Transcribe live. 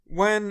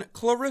When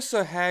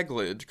Clarissa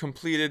Haglid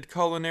completed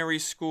culinary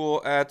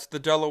school at the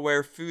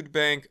Delaware Food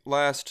Bank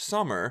last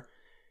summer,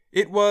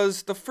 it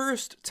was the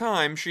first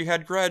time she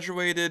had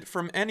graduated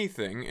from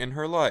anything in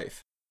her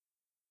life.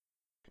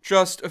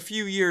 Just a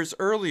few years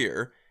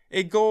earlier,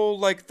 a goal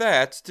like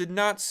that did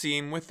not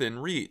seem within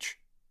reach.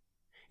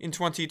 In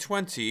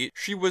 2020,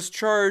 she was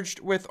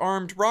charged with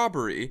armed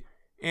robbery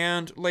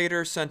and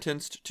later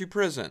sentenced to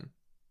prison.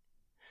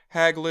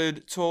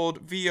 Haglid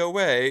told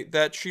VOA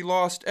that she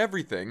lost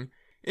everything,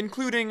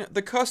 including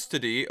the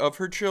custody of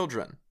her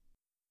children.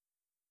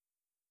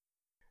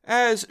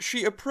 As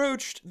she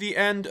approached the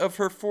end of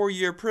her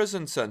 4-year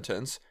prison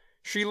sentence,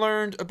 she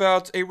learned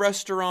about a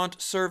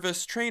restaurant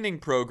service training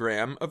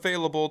program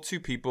available to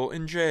people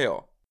in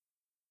jail.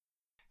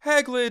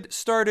 Haglid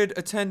started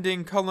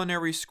attending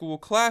culinary school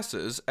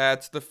classes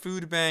at the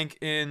food bank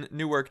in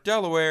Newark,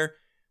 Delaware,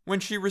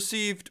 when she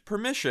received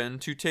permission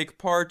to take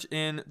part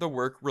in the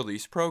work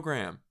release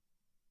program.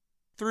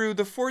 Through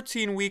the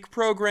 14-week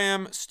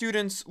program,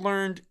 students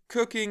learned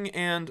cooking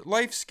and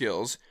life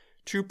skills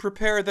to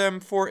prepare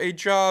them for a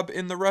job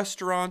in the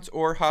restaurant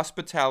or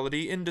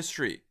hospitality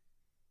industry.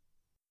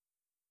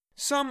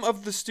 Some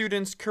of the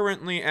students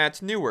currently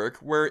at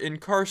Newark were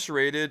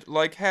incarcerated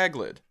like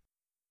Haglid.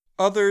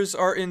 Others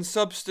are in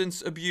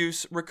substance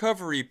abuse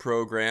recovery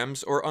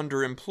programs or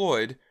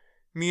underemployed,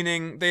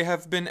 meaning they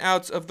have been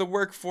out of the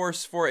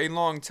workforce for a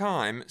long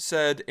time,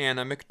 said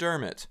Anna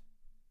McDermott.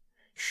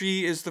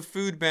 She is the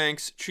food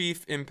bank's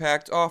chief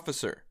impact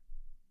officer.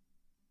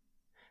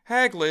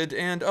 Haglid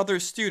and other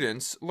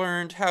students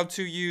learned how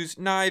to use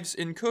knives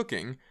in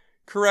cooking,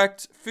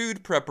 correct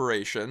food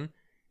preparation,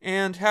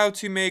 and how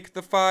to make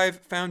the 5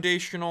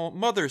 foundational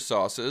mother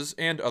sauces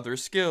and other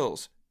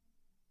skills.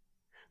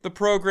 The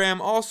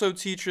program also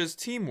teaches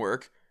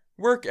teamwork,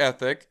 work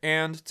ethic,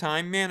 and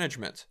time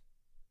management.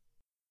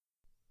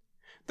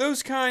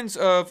 Those kinds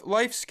of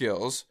life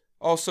skills,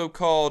 also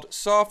called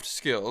soft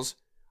skills,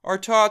 are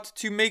taught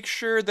to make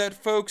sure that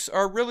folks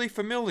are really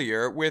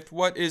familiar with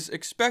what is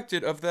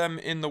expected of them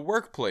in the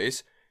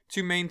workplace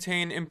to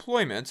maintain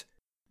employment,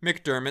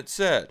 McDermott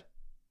said.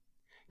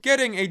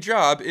 Getting a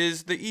job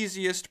is the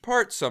easiest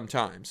part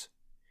sometimes.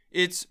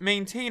 It's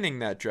maintaining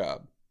that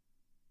job.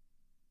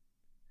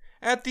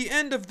 At the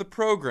end of the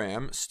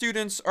program,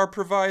 students are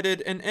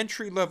provided an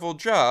entry-level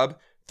job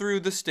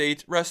through the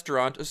State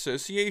Restaurant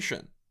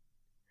Association.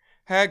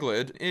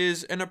 Haglid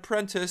is an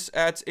apprentice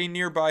at a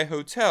nearby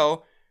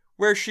hotel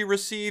where she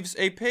receives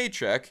a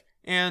paycheck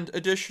and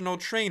additional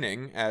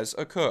training as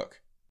a cook.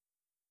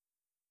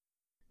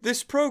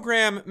 This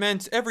program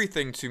meant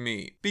everything to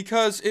me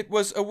because it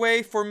was a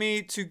way for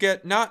me to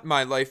get not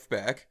my life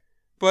back,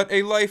 but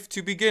a life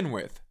to begin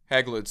with,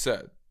 Haglid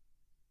said.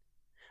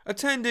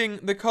 Attending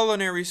the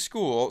culinary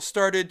school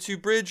started to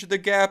bridge the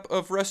gap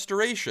of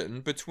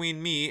restoration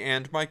between me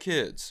and my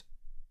kids.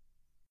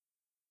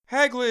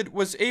 Haglid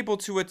was able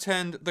to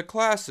attend the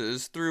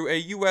classes through a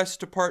U.S.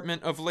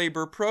 Department of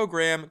Labor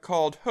program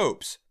called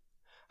HOPES,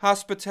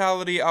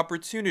 Hospitality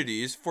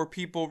Opportunities for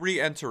People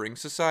Re-Entering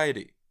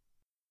Society.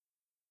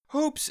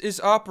 HOPES is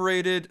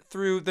operated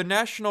through the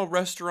National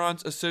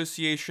Restaurant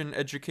Association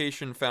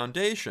Education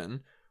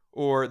Foundation,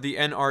 or the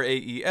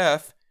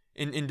NRAEF,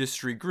 an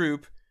industry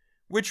group,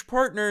 which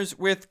partners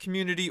with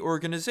community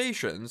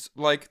organizations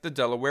like the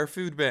Delaware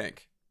Food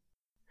Bank.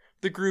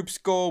 The group's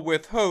goal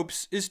with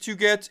HOPES is to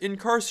get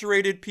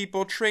incarcerated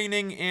people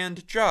training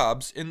and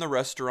jobs in the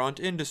restaurant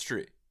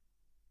industry.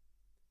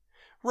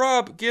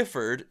 Rob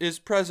Gifford is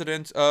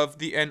president of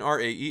the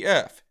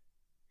NRAEF.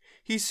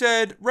 He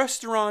said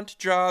restaurant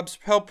jobs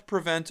help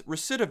prevent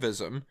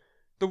recidivism,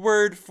 the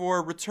word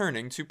for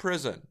returning to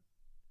prison.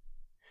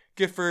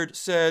 Gifford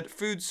said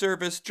food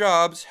service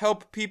jobs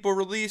help people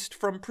released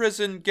from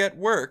prison get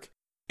work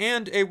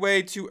and a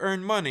way to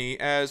earn money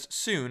as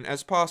soon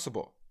as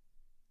possible.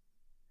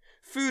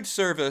 Food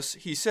service,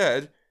 he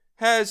said,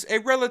 has a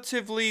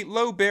relatively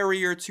low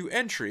barrier to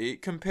entry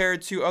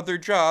compared to other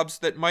jobs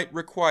that might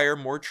require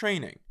more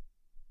training.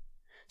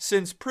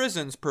 Since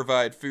prisons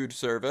provide food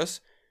service,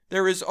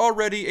 there is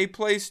already a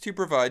place to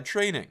provide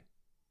training.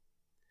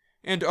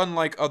 And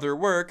unlike other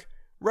work,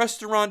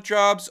 restaurant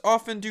jobs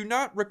often do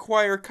not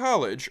require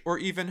college or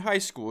even high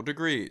school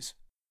degrees.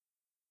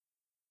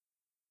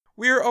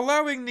 We're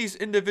allowing these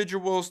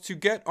individuals to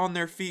get on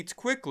their feet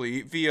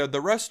quickly via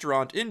the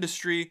restaurant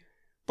industry,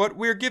 but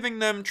we're giving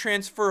them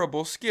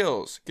transferable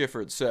skills,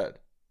 Gifford said.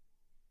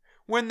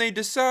 When they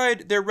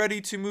decide they're ready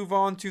to move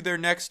on to their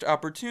next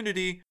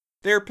opportunity,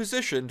 they're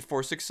positioned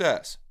for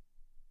success.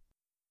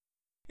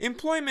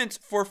 Employment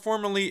for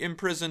formerly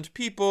imprisoned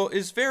people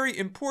is very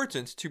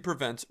important to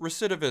prevent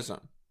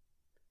recidivism.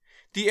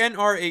 The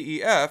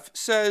NRAEF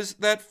says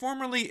that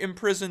formerly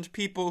imprisoned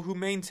people who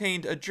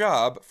maintained a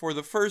job for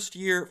the first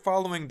year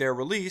following their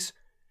release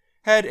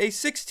had a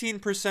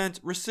 16%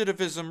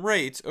 recidivism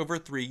rate over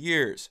 3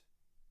 years.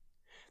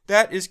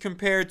 That is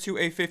compared to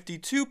a 52%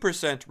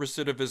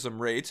 recidivism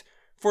rate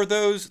for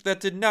those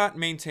that did not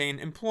maintain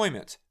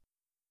employment.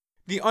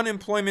 The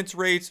unemployment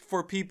rate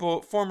for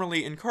people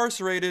formerly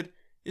incarcerated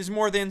is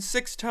more than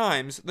 6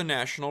 times the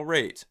national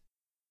rate.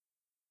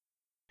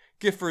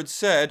 Gifford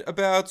said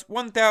about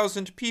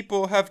 1,000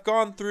 people have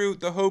gone through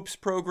the HOPES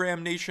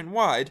program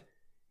nationwide,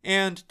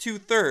 and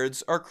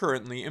 2/3 are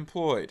currently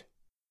employed.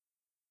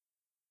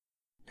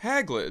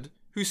 Haglid,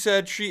 who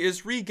said she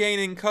is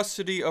regaining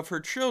custody of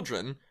her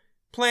children,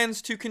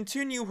 plans to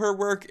continue her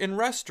work in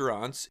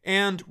restaurants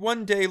and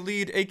one day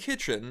lead a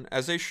kitchen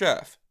as a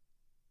chef.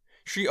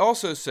 She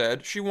also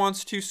said she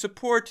wants to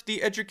support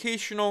the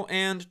educational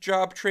and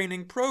job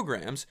training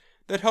programs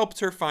that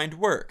helped her find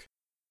work.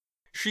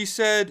 She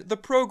said the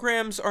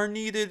programs are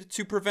needed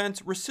to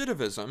prevent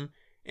recidivism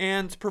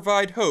and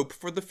provide hope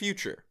for the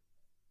future.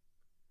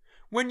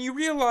 When you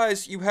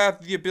realize you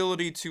have the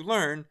ability to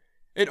learn,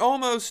 it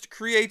almost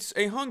creates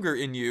a hunger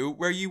in you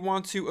where you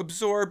want to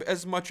absorb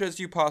as much as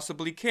you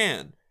possibly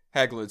can,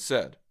 Haglid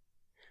said.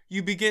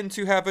 You begin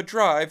to have a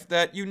drive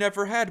that you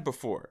never had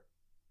before.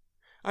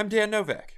 I'm Dan Novak.